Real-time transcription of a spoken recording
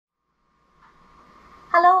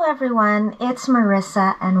everyone, it's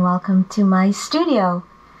Marissa and welcome to my studio.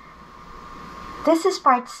 This is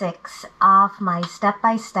part 6 of my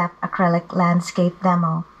step-by-step acrylic landscape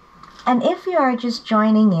demo. And if you are just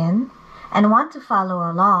joining in and want to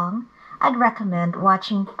follow along, I'd recommend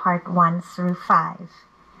watching part 1 through 5.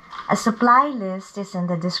 A supply list is in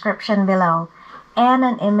the description below and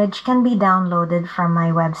an image can be downloaded from my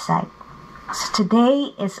website. So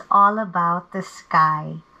today is all about the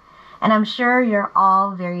sky. And I'm sure you're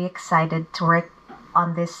all very excited to work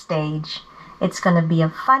on this stage. It's gonna be a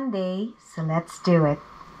fun day, so let's do it.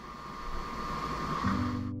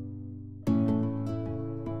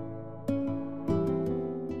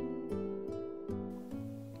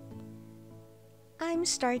 I'm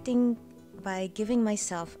starting by giving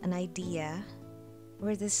myself an idea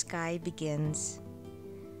where the sky begins.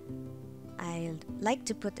 I like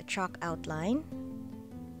to put a chalk outline,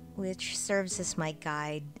 which serves as my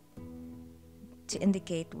guide to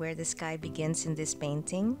indicate where the sky begins in this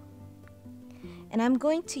painting. And I'm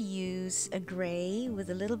going to use a gray with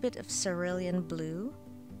a little bit of cerulean blue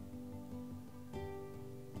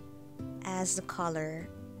as the color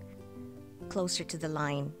closer to the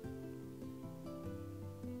line.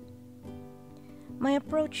 My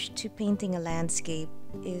approach to painting a landscape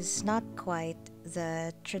is not quite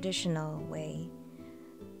the traditional way.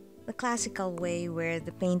 The classical way where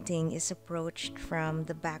the painting is approached from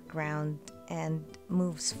the background and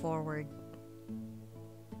moves forward.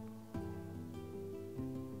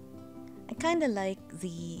 I kind of like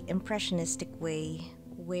the impressionistic way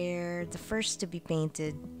where the first to be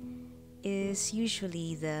painted is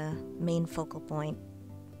usually the main focal point.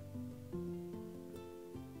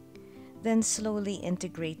 Then slowly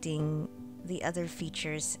integrating the other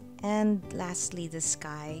features and lastly the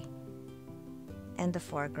sky and the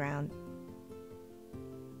foreground.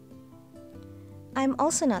 I'm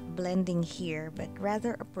also not blending here, but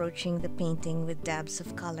rather approaching the painting with dabs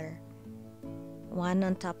of color, one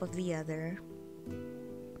on top of the other,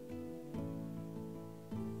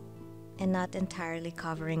 and not entirely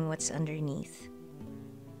covering what's underneath.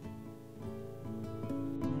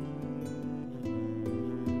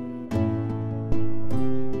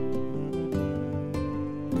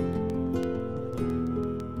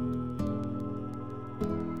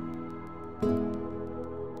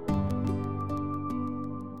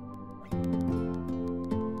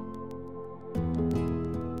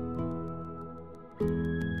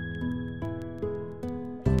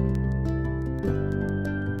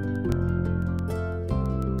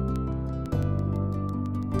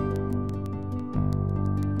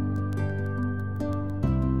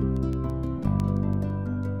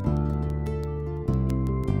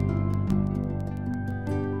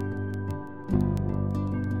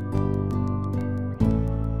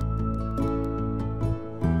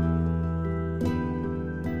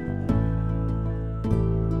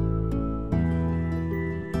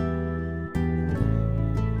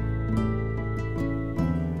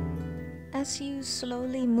 As you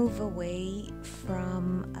slowly move away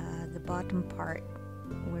from the bottom part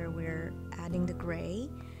where we're adding the gray,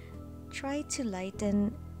 try to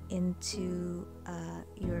lighten into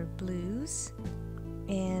your blues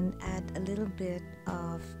and add a little bit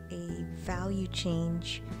of a value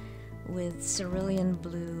change with cerulean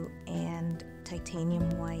blue and titanium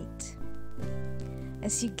white.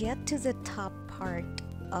 As you get to the top part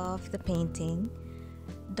of the painting,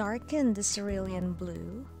 darken the cerulean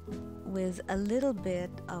blue with a little bit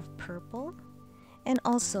of purple and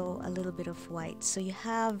also a little bit of white. So you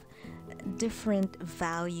have different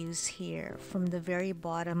values here from the very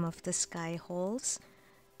bottom of the sky holes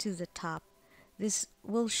to the top. This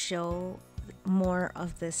will show more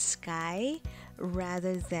of the sky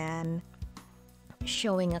rather than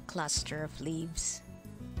showing a cluster of leaves.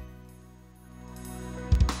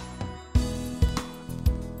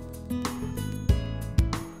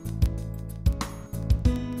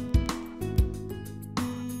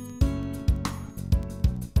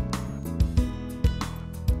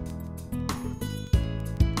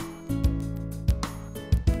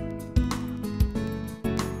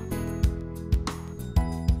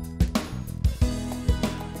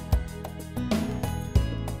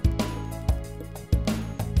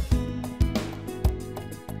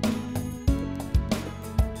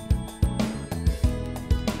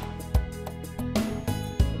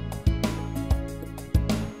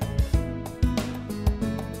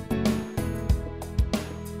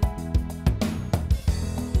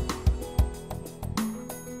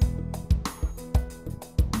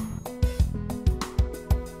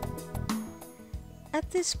 At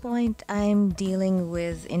this point, I'm dealing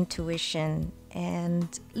with intuition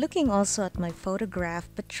and looking also at my photograph,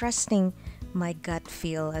 but trusting my gut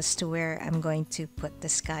feel as to where I'm going to put the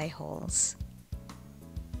sky holes.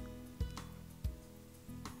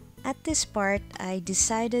 At this part, I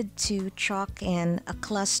decided to chalk in a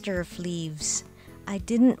cluster of leaves. I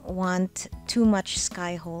didn't want too much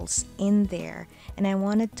sky holes in there, and I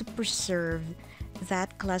wanted to preserve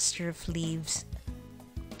that cluster of leaves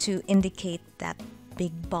to indicate that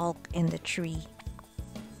big bulk in the tree.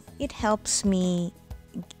 It helps me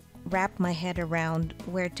wrap my head around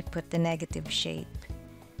where to put the negative shape.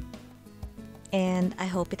 And I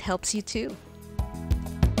hope it helps you too.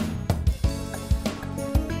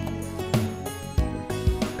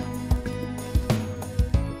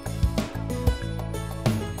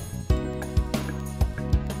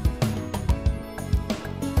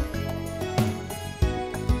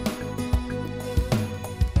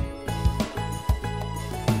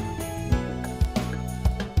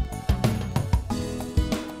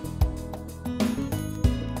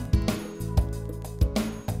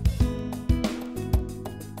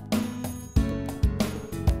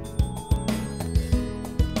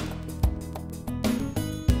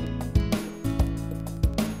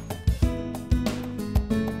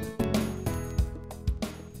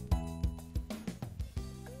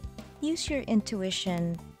 Use your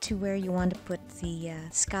intuition to where you want to put the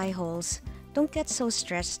sky holes. Don't get so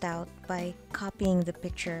stressed out by copying the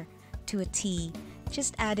picture to a T.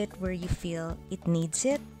 Just add it where you feel it needs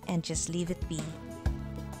it and just leave it be.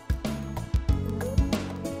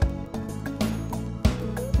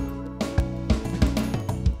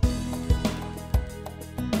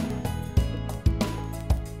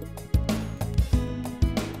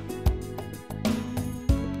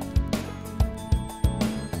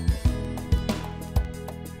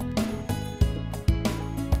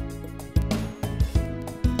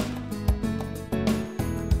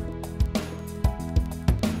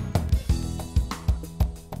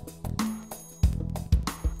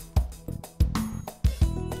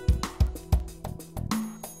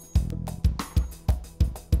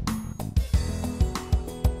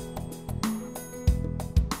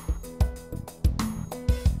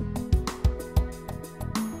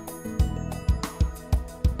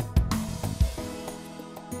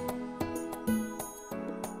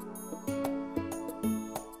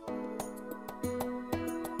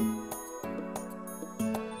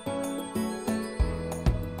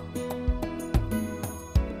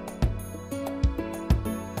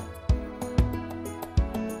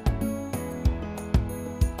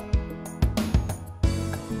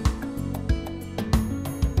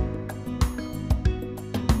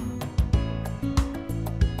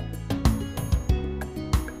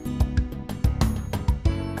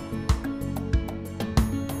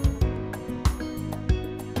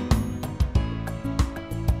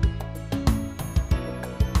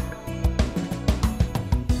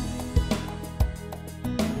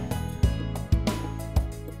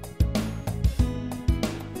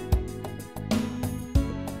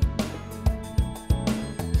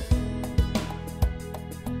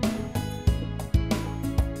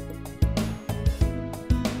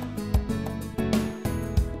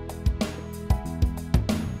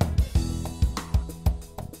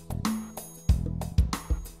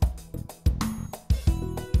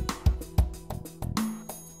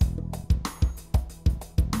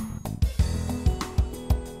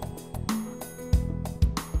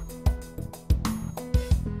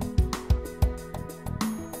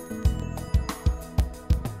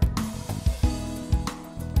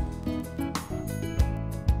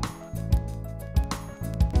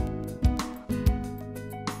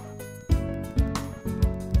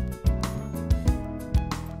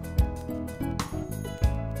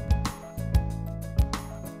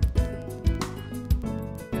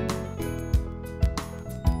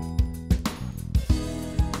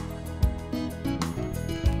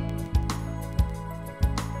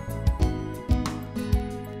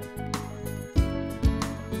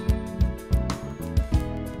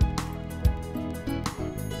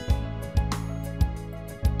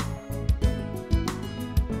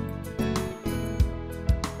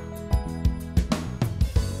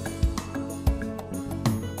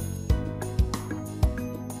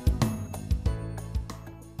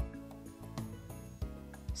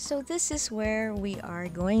 So this is where we are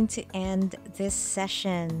going to end this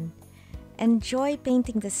session. Enjoy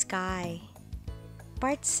painting the sky.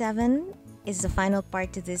 Part 7 is the final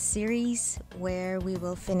part to this series where we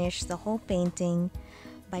will finish the whole painting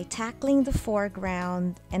by tackling the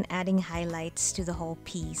foreground and adding highlights to the whole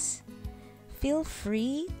piece. Feel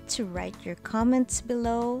free to write your comments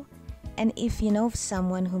below, and if you know of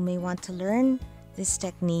someone who may want to learn these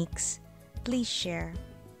techniques, please share.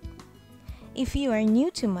 If you are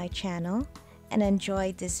new to my channel and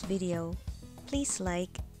enjoyed this video, please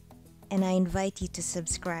like and I invite you to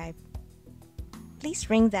subscribe. Please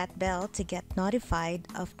ring that bell to get notified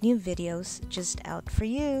of new videos just out for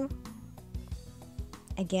you.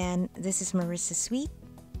 Again, this is Marissa Sweet.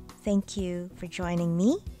 Thank you for joining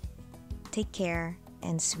me. Take care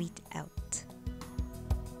and sweet out.